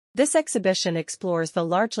This exhibition explores the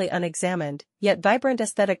largely unexamined, yet vibrant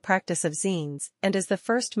aesthetic practice of zines, and is the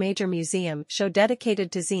first major museum show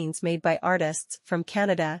dedicated to zines made by artists from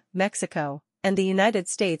Canada, Mexico, and the United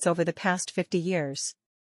States over the past 50 years.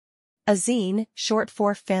 A zine, short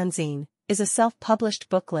for fanzine, is a self-published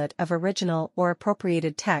booklet of original or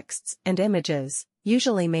appropriated texts and images,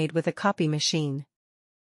 usually made with a copy machine.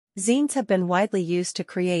 Zines have been widely used to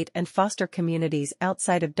create and foster communities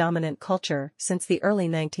outside of dominant culture since the early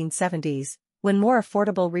 1970s, when more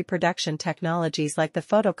affordable reproduction technologies like the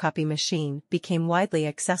photocopy machine became widely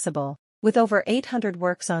accessible. With over 800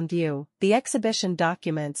 works on view, the exhibition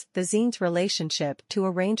documents the zine's relationship to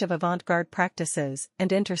a range of avant-garde practices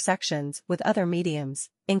and intersections with other mediums,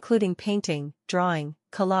 including painting, drawing,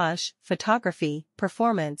 collage, photography,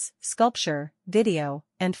 performance, sculpture, video,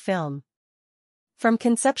 and film. From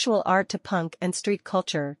conceptual art to punk and street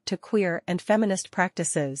culture to queer and feminist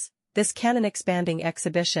practices, this canon-expanding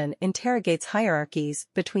exhibition interrogates hierarchies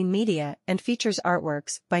between media and features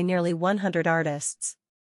artworks by nearly 100 artists.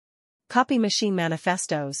 Copy Machine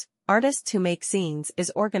Manifestos, Artists Who Make Zines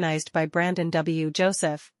is organized by Brandon W.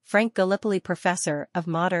 Joseph, Frank Gallipoli Professor of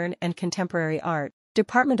Modern and Contemporary Art,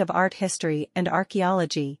 Department of Art History and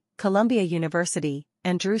Archaeology, Columbia University,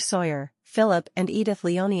 and Drew Sawyer, Philip and Edith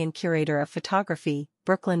Leonian Curator of Photography,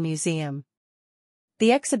 Brooklyn Museum.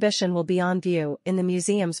 The exhibition will be on view in the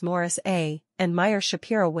museum's Morris A. and Meyer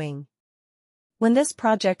Shapiro wing. When this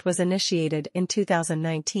project was initiated in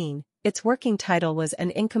 2019, its working title was An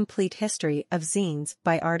Incomplete History of Zines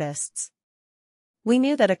by Artists. We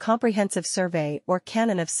knew that a comprehensive survey or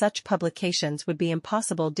canon of such publications would be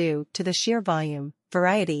impossible due to the sheer volume,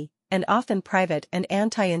 variety, and often private and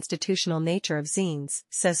anti-institutional nature of zines,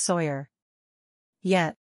 says Sawyer.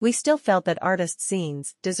 Yet, we still felt that artists'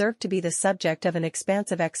 zines deserved to be the subject of an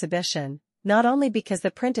expansive exhibition, not only because the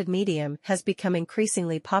printed medium has become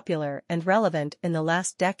increasingly popular and relevant in the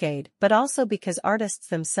last decade, but also because artists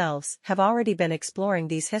themselves have already been exploring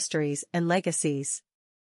these histories and legacies.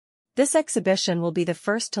 This exhibition will be the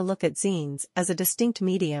first to look at zines as a distinct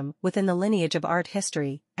medium within the lineage of art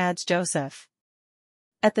history, adds Joseph.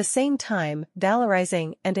 At the same time,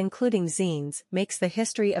 valorizing and including zines makes the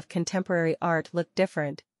history of contemporary art look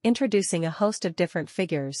different, introducing a host of different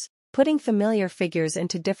figures, putting familiar figures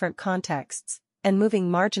into different contexts, and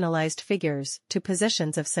moving marginalized figures to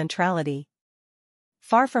positions of centrality.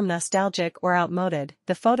 Far from nostalgic or outmoded,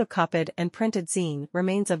 the photocopied and printed zine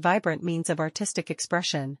remains a vibrant means of artistic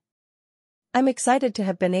expression. I'm excited to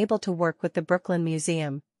have been able to work with the Brooklyn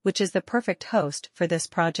Museum, which is the perfect host for this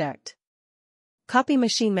project. Copy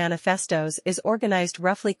Machine Manifestos is organized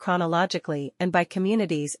roughly chronologically and by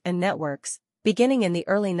communities and networks, beginning in the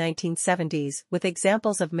early 1970s with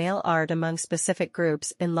examples of mail art among specific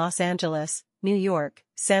groups in Los Angeles, New York,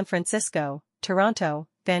 San Francisco, Toronto,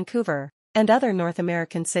 Vancouver, and other North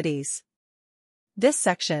American cities. This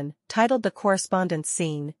section, titled The Correspondence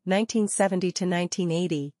Scene, 1970 to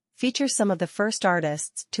 1980, features some of the first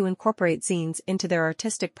artists to incorporate zines into their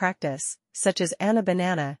artistic practice, such as Anna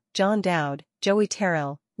Banana, John Dowd, Joey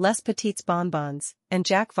Terrell, Les Petits Bonbons, and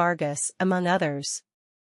Jack Vargas, among others.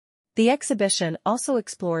 The exhibition also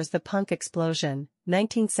explores the punk explosion,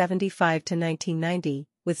 1975 to 1990,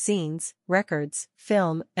 with zines, records,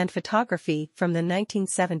 film, and photography from the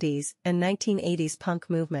 1970s and 1980s punk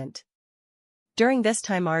movement. During this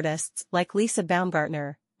time artists like Lisa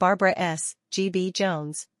Baumgartner, Barbara S., G.B.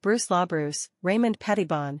 Jones, Bruce LaBruce, Raymond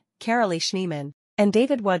Pettibon, Carolee Schneemann, and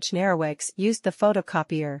David Wojnarowicz used the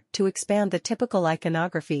photocopier to expand the typical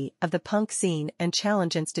iconography of the punk scene and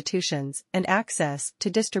challenge institutions and access to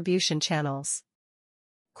distribution channels.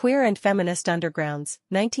 Queer and Feminist Undergrounds,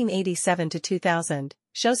 1987 to 2000,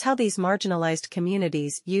 shows how these marginalized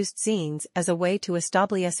communities used zines as a way to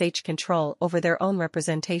establish control over their own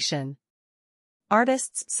representation.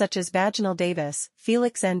 Artists such as Vaginal Davis,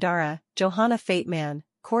 Felix Andara, Johanna Fateman,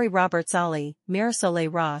 Corey Roberts-Ali,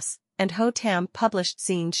 Marisol Ross, and Ho Tam published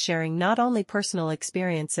zines sharing not only personal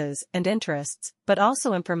experiences and interests, but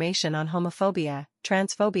also information on homophobia,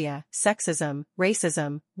 transphobia, sexism,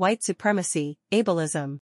 racism, white supremacy,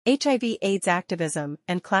 ableism, HIV/AIDS activism,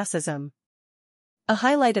 and classism. A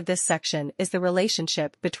highlight of this section is the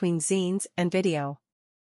relationship between zines and video.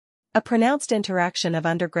 A pronounced interaction of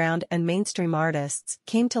underground and mainstream artists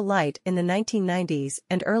came to light in the 1990s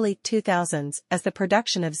and early 2000s as the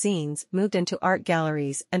production of zines moved into art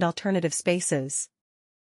galleries and alternative spaces.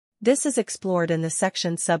 This is explored in the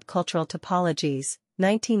section Subcultural Topologies,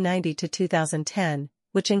 1990 to 2010,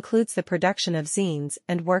 which includes the production of zines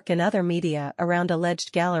and work in other media around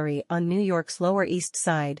alleged gallery on New York's Lower East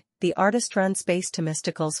Side, the artist-run space to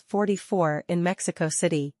Mysticals 44 in Mexico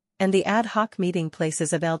City, and the ad hoc meeting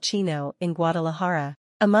places of El Chino in Guadalajara,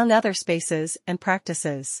 among other spaces and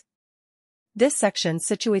practices. This section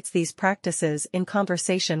situates these practices in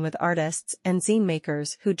conversation with artists and zine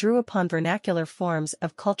makers who drew upon vernacular forms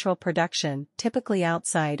of cultural production, typically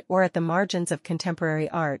outside or at the margins of contemporary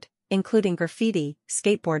art, including graffiti,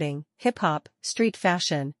 skateboarding, hip-hop, street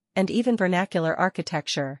fashion, and even vernacular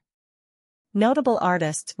architecture. Notable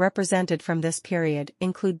artists represented from this period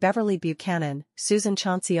include Beverly Buchanan, Susan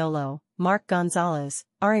Chanciolo, Mark Gonzalez,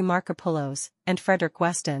 Ari Markopoulos, and Frederick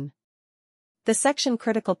Weston. The section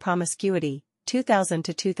Critical Promiscuity, 2000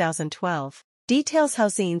 to 2012, details how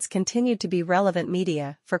zines continued to be relevant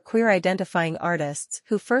media for queer-identifying artists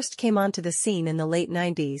who first came onto the scene in the late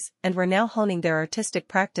 90s and were now honing their artistic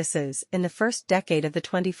practices in the first decade of the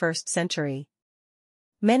 21st century.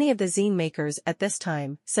 Many of the zine makers at this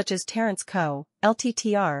time, such as Terence Coe,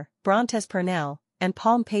 LTTR, Brontes Purnell, and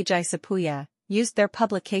Palm Page Isapuya, used their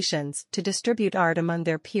publications to distribute art among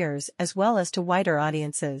their peers as well as to wider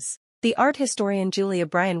audiences. The art historian Julia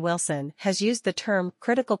Bryan Wilson has used the term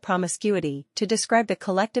critical promiscuity to describe the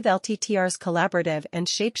collective LTTR's collaborative and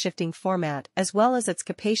shape-shifting format as well as its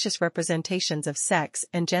capacious representations of sex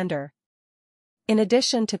and gender. In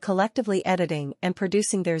addition to collectively editing and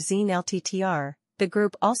producing their zine LTTR, the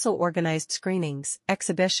group also organized screenings,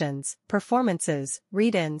 exhibitions, performances,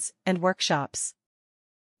 read-ins, and workshops.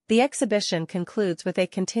 The exhibition concludes with a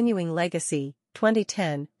continuing legacy,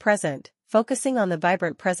 2010, present, focusing on the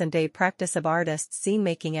vibrant present-day practice of artists'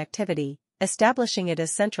 zine-making activity, establishing it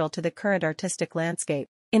as central to the current artistic landscape.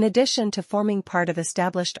 In addition to forming part of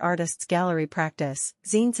established artists' gallery practice,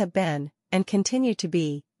 zines have been, and continue to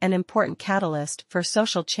be, an important catalyst for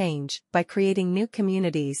social change by creating new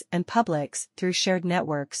communities and publics through shared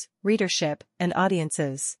networks, readership, and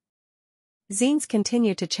audiences. Zines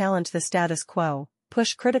continue to challenge the status quo,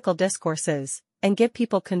 push critical discourses, and give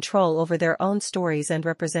people control over their own stories and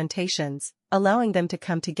representations, allowing them to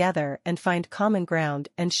come together and find common ground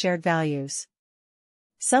and shared values.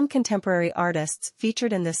 Some contemporary artists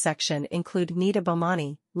featured in this section include Nita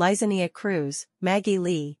Bomani, Lizania Cruz, Maggie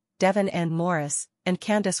Lee, Devin Ann Morris, and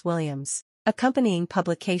Candace Williams. Accompanying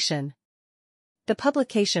publication. The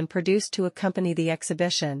publication produced to accompany the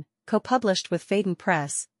exhibition, co-published with Phaidon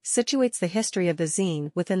Press, situates the history of the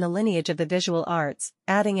zine within the lineage of the visual arts,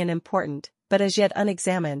 adding an important, but as yet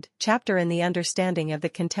unexamined, chapter in the understanding of the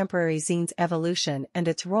contemporary zine's evolution and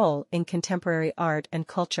its role in contemporary art and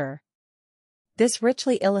culture. This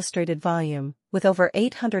richly illustrated volume, with over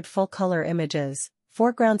 800 full-color images,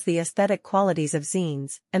 foregrounds the aesthetic qualities of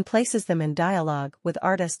zines and places them in dialogue with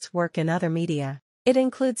artists' work in other media. It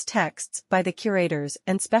includes texts by the curators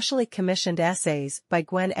and specially commissioned essays by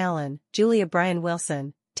Gwen Allen, Julia Bryan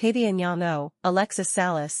Wilson, Tavia Nyano, Alexis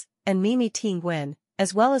Salas, and Mimi T. Nguyen,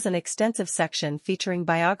 as well as an extensive section featuring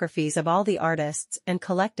biographies of all the artists and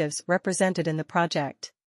collectives represented in the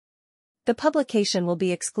project. The publication will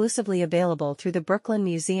be exclusively available through the Brooklyn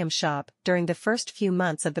Museum shop during the first few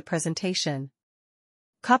months of the presentation.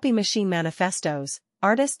 Copy Machine Manifestos,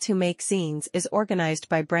 Artists Who Make Zines is organized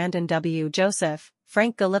by Brandon W. Joseph,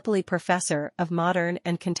 Frank Gallipoli Professor of Modern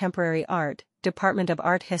and Contemporary Art, Department of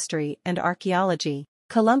Art History and Archaeology,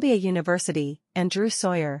 Columbia University, and Drew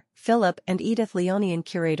Sawyer, Philip and Edith Leonian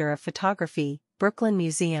Curator of Photography, Brooklyn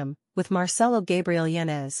Museum, with Marcelo Gabriel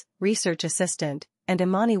Yanez, Research Assistant, and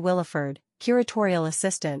Imani Williford, Curatorial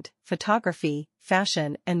Assistant, Photography,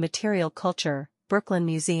 Fashion and Material Culture, Brooklyn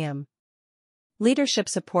Museum. Leadership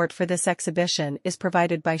support for this exhibition is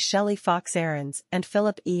provided by Shelley Fox Aarons and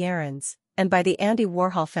Philip E. Aarons, and by the Andy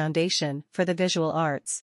Warhol Foundation for the Visual Arts.